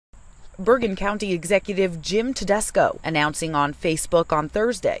Bergen County Executive Jim Tedesco announcing on Facebook on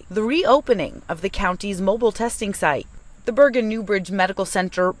Thursday the reopening of the county's mobile testing site. The Bergen Newbridge Medical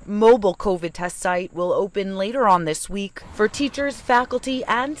Center mobile COVID test site will open later on this week for teachers, faculty,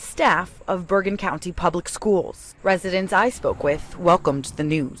 and staff of Bergen County Public Schools. Residents I spoke with welcomed the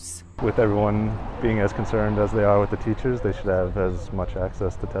news. With everyone being as concerned as they are with the teachers, they should have as much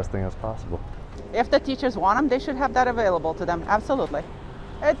access to testing as possible. If the teachers want them, they should have that available to them. Absolutely.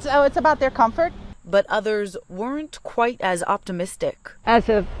 It's about their comfort. But others weren't quite as optimistic. As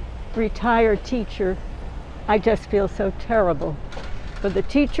a retired teacher, I just feel so terrible for the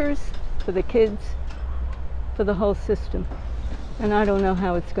teachers, for the kids, for the whole system. And I don't know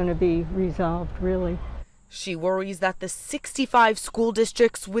how it's going to be resolved, really. She worries that the 65 school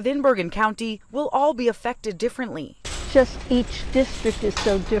districts within Bergen County will all be affected differently. Just each district is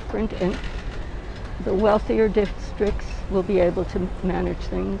so different, and the wealthier districts will be able to manage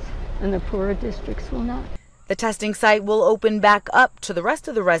things, and the poorer districts will not. The testing site will open back up to the rest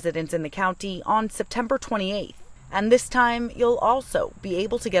of the residents in the county on September 28th. And this time, you'll also be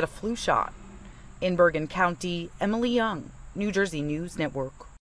able to get a flu shot. In Bergen County, Emily Young, New Jersey News Network.